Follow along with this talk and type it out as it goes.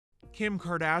Kim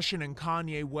Kardashian and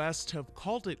Kanye West have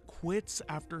called it quits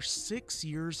after 6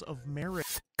 years of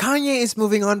marriage. Kanye is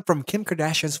moving on from Kim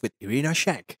Kardashian's with Irina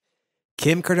Shayk.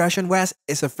 Kim Kardashian West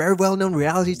is a very well-known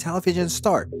reality television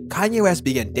star. Kanye West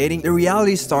began dating the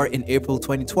reality star in April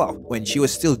 2012 when she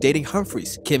was still dating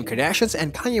Humphries. Kim Kardashian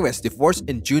and Kanye West divorced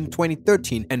in June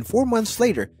 2013, and 4 months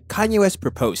later, Kanye West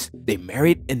proposed. They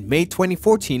married in May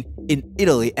 2014 in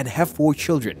Italy and have 4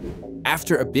 children.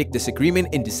 After a big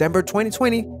disagreement in December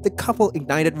 2020, the couple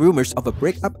ignited rumors of a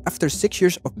breakup after 6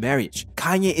 years of marriage.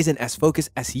 Kanye isn't as focused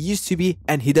as he used to be,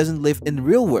 and he doesn't live in the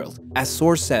real world, as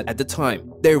source said at the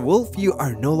time. Their worldview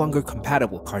are no longer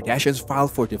compatible. Kardashians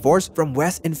filed for divorce from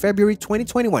West in February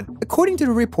 2021. According to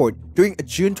the report, during a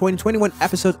June 2021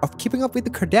 episode of Keeping Up with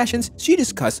the Kardashians, she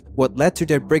discussed what led to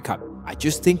their breakup. "I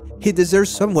just think he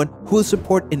deserves someone who will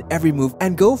support in every move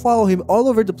and go follow him all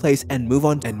over the place and move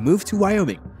on and move to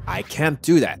Wyoming. I can't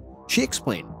do that," she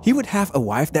explained. "He would have a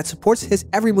wife that supports his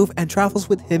every move and travels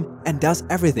with him and does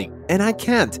everything. And I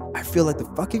can't. I feel like the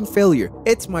fucking failure.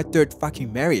 It's my 3rd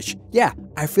fucking marriage. Yeah,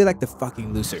 I feel like the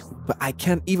fucking loser. But I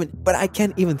can't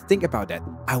even think about that.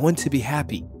 I want to be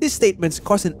happy." These statements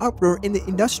caused an uproar in the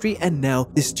industry, and now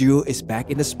this duo is back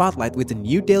in the spotlight with the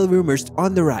new daily rumors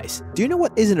on the rise. Do you know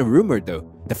what isn't a rumor though?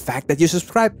 The fact that you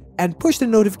subscribe and push the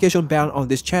notification bell on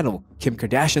this channel. Kim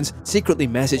Kardashian secretly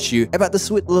messaged you about the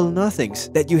sweet little nothings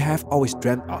that you have always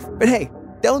dreamt of. But hey,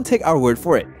 don't take our word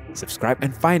for it. Subscribe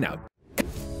and find out.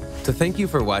 To thank you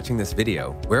for watching this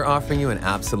video, we're offering you an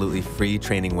absolutely free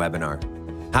training webinar.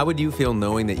 How would you feel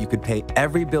knowing that you could pay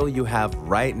every bill you have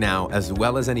right now as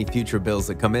well as any future bills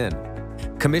that come in?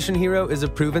 Commission Hero is a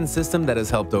proven system that has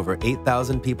helped over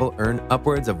 8,000 people earn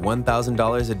upwards of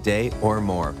 $1,000 a day or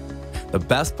more. The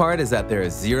best part is that there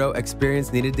is 0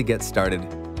 experience needed to get started.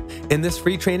 In this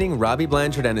free training, Robbie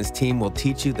Blanchard and his team will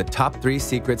teach you the top 3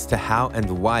 secrets to how and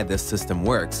why this system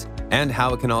works, and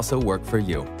how it can also work for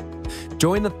you.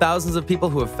 Join the thousands of people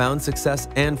who have found success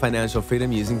and financial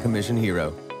freedom using Commission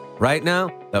Hero. Right now,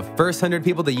 the first 100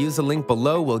 people to use the link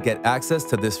below will get access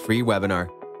to this free webinar.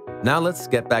 Now let's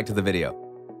get back to the video.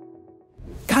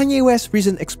 Kanye West's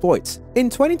recent exploits. In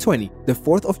 2020, the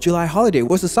 4th of July holiday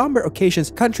was a somber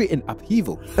occasion's country in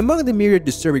upheaval. Among the myriad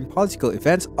disturbing political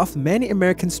events of many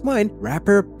Americans' mind,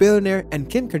 rapper, billionaire, and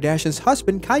Kim Kardashian's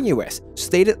husband Kanye West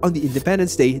stated on the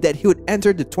Independence Day that he would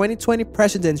enter the 2020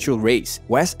 presidential race.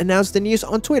 West announced the news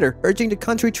on Twitter, urging the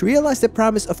country to realize the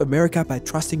promise of America by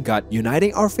trusting God,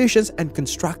 uniting our visions, and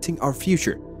constructing our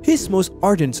future. His most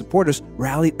ardent supporters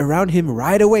rallied around him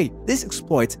right away. This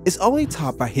exploit is only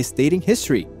topped by his dating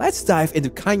history. Let's dive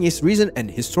into Kanye's recent and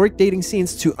historic dating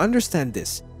scenes to understand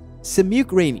this.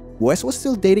 Samyuk Rainey. West was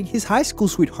still dating his high school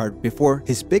sweetheart before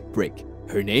his big break.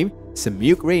 Her name?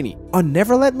 Samyuk Rainey. On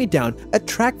Never Let Me Down, a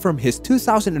track from his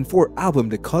 2004 album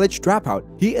The College Dropout,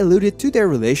 he alluded to their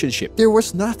relationship. "There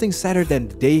was nothing sadder than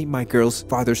the day my girl's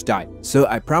father died. So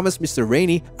I promised Mr.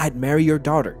 Rainey I'd marry your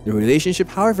daughter." The relationship,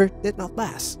 however, did not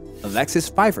last. Alexis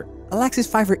Pfeiffer. Alexis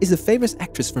Pfeiffer is a famous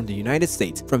actress from the United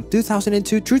States. From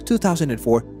 2002 through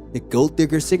 2004, the Gold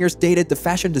Digger singers dated the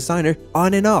fashion designer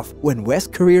on and off. When West's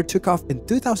career took off in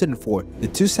 2004, the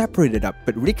two separated up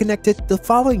but reconnected the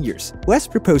following years.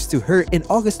 West proposed to her in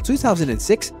August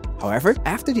 2006. However,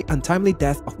 after the untimely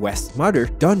death of West's mother,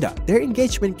 Donda, their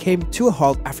engagement came to a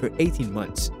halt after 18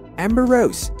 months. Amber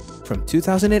Rose. From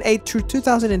 2008 through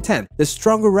 2010, the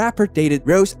stronger rapper dated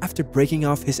Rose after breaking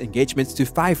off his engagements to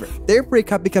Pfeiffer. Their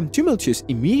breakup became tumultuous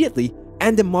immediately,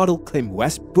 and the model claimed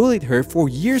West bullied her for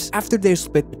years after their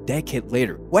split a decade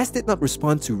later. West did not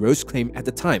respond to Rose's claim at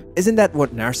the time. Isn't that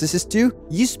what narcissists do?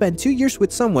 You spend 2 years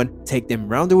with someone, take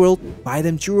them around the world, buy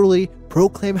them jewelry,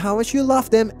 proclaim how much you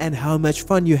love them and how much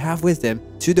fun you have with them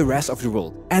to the rest of the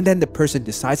world. And then the person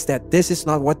decides that this is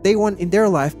not what they want in their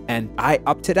life, and I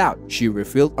opted out, she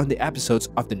revealed on the episodes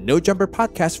of the No Jumper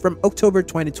podcast from October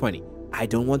 2020. I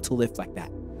don't want to live like that.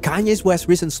 Kanye's West's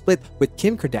recent split with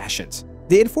Kim Kardashian.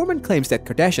 The informant claims that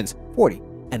Kardashians, 40,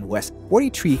 and West,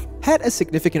 43, had a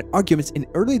significant arguments in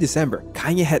early December.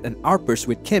 Kanye had an outburst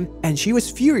with Kim and she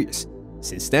was furious.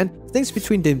 Since then, things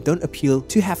between them don't appeal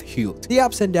to have healed. The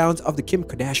ups and downs of the Kim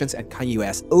Kardashians and Kanye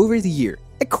West over the year.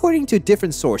 According to a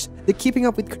different source, the Keeping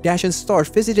Up with Kardashian star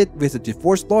visited with a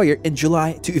divorce lawyer in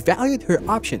July to evaluate her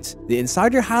options. The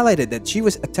insider highlighted that she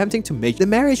was attempting to make the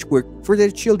marriage work for their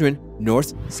children,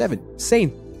 North 7,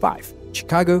 Saint 5,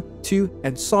 Chicago 2,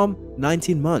 and Psalm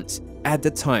 19 months. at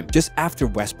the time, just after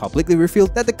West publicly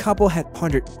revealed that the couple had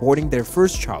pondered aborting their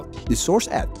first child. The source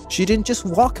adds, she didn't just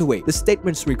walk away. The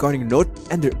statements regarding Note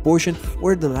and their abortion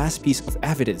were the last piece of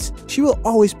evidence. She will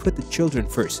always put the children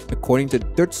first, according to the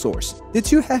third source. The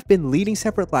two have been leading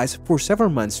separate lives for several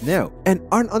months now and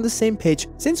aren't on the same page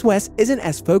since West isn't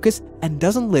as focused and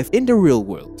doesn't live in the real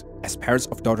world. As parents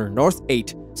of daughter North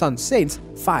 8, son Saints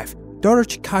 5, daughter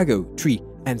Chicago 3,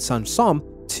 and son Psalm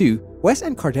 2, West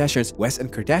and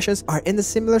Kardashians are in a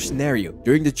similar scenario.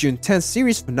 During the June 10th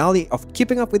series finale of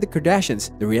Keeping Up with the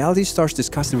Kardashians, the reality stars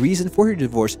discuss the reason for her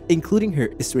divorce, including her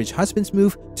estranged husband's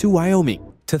move to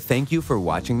Wyoming. To thank you for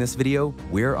watching this video,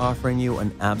 we're offering you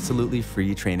an absolutely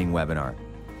free training webinar.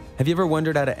 Have you ever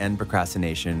wondered how to end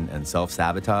procrastination and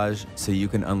self-sabotage so you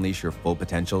can unleash your full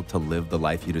potential to live the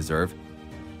life you deserve?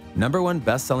 #1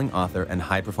 best-selling author and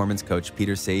high-performance coach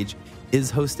Peter Sage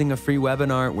is hosting a free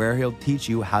webinar where he'll teach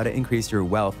you how to increase your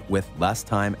wealth with less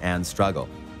time and struggle,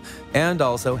 and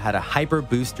also how to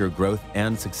hyper-boost your growth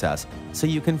and success so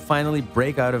you can finally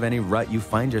break out of any rut you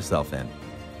find yourself in.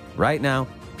 Right now,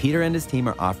 Peter and his team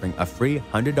are offering a free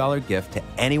 $100 gift to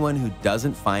anyone who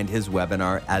doesn't find his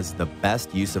webinar as the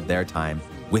best use of their time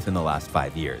within the last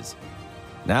 5 years.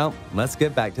 Now, let's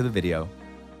get back to the video.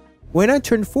 When I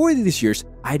turned 40 this year,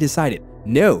 I decided,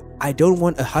 no, I don't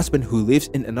want a husband who lives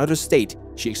in another state,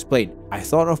 she explained. I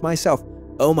thought of myself,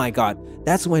 oh my god,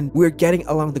 that's when we're getting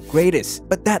along the greatest.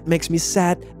 But that makes me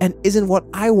sad and isn't what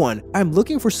I want. I'm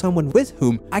looking for someone with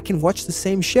whom I can watch the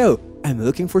same show. I'm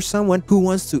looking for someone who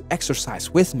wants to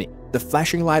exercise with me. The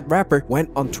Flashing Light rapper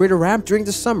went on Twitter rant during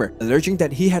the summer, alleging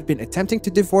that he had been attempting to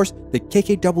divorce the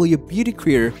KKW beauty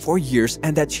creator for years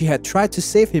and that she had tried to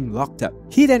save him locked up.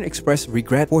 He then expressed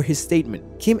regret for his statement.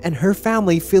 Kim and her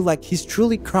family feel like he's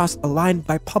truly crossed a line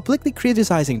by publicly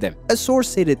criticizing them, a source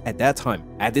stated at that time.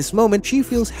 At this moment, she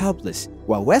feels helpless.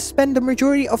 While West spent the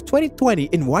majority of 2020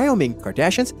 in Wyoming,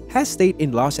 Kardashian has stayed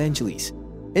in Los Angeles.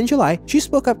 In July, she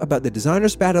spoke up about the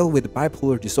designer's battle with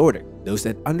bipolar disorder. Those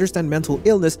that understand mental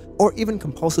illness or even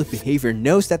compulsive behavior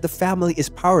knows that the family is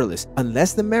powerless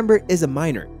unless the member is a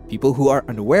minor. People who are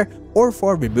unaware or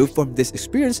far removed from this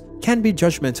experience can be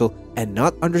judgmental and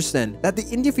not understand that the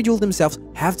individual themselves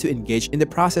have to engage in the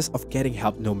process of getting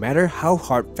help no matter how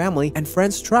hard family and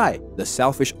friends try, the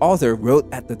selfish author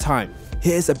wrote at the time.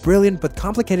 He is a brilliant but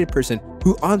complicated person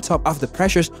who, on top of the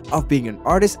pressures of being an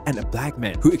artist and a black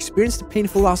man who experienced the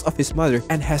painful loss of his mother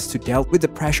and has to deal with the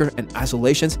pressure and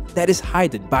isolations that is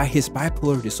hidden by his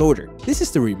bipolar disorder. This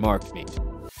is the remark made.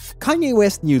 Kanye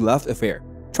West's new love affair.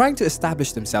 Trying to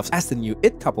establish themselves as the new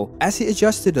it couple as he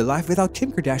adjusts to the life without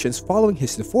Kim Kardashian following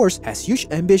his divorce, has huge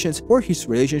ambitions for his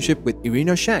relationship with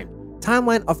Irina Shayk.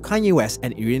 Timeline of Kanye West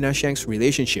and Irina Shayk's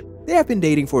relationship. They have been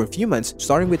dating for a few months,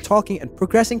 starting with talking and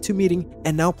progressing to meeting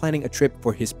and now planning a trip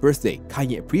for his birthday.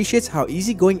 Kanye appreciates how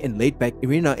easygoing and laid-back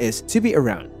Irina is to be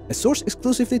around. A source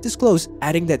exclusively disclosed,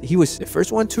 adding that he was the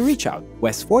first one to reach out.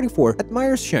 West 44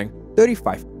 admires Shayk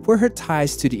 35 for her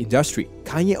ties to the industry.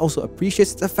 Kanye also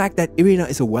appreciates the fact that Irina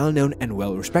is a well-known and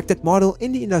well-respected model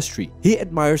in the industry. He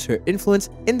admires her influence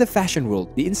in the fashion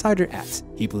world, the insider adds.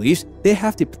 He believes they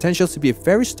have the potential to be a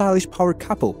very stylish power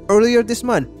couple. Earlier this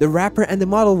month, the rapper and the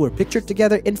model were pictured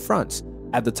together in France.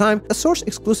 At the time, a source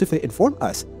exclusively informed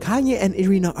us Kanye and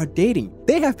Irina are dating.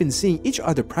 They have been seeing each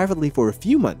other privately for a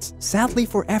few months. Sadly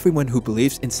for everyone who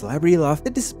believes in celebrity love, the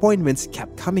disappointments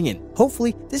kept coming in.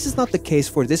 Hopefully, this is not the case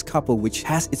for this couple, which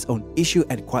has its own issue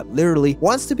and quite literally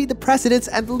wants to be the presidents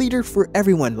and the leader for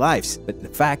everyone's lives. But the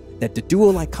fact that the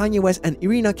duo like Kanye West and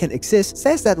Irina can exist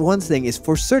says that one thing is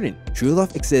for certain: true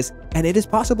love exists, and it is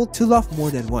possible to love more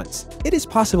than once. It is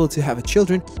possible to have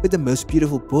children with the most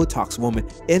beautiful Botox woman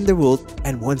in the world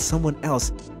and want someone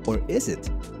else, or is it?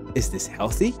 Is this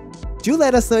healthy? Do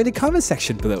let us know in the comment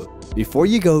section below. Before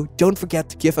you go, don't forget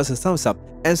to give us a thumbs up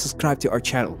and subscribe to our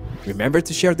channel. Remember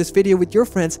to share this video with your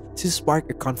friends to spark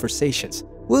a conversations.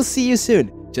 We'll see you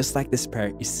soon, just like this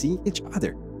pair is seeing each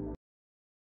other.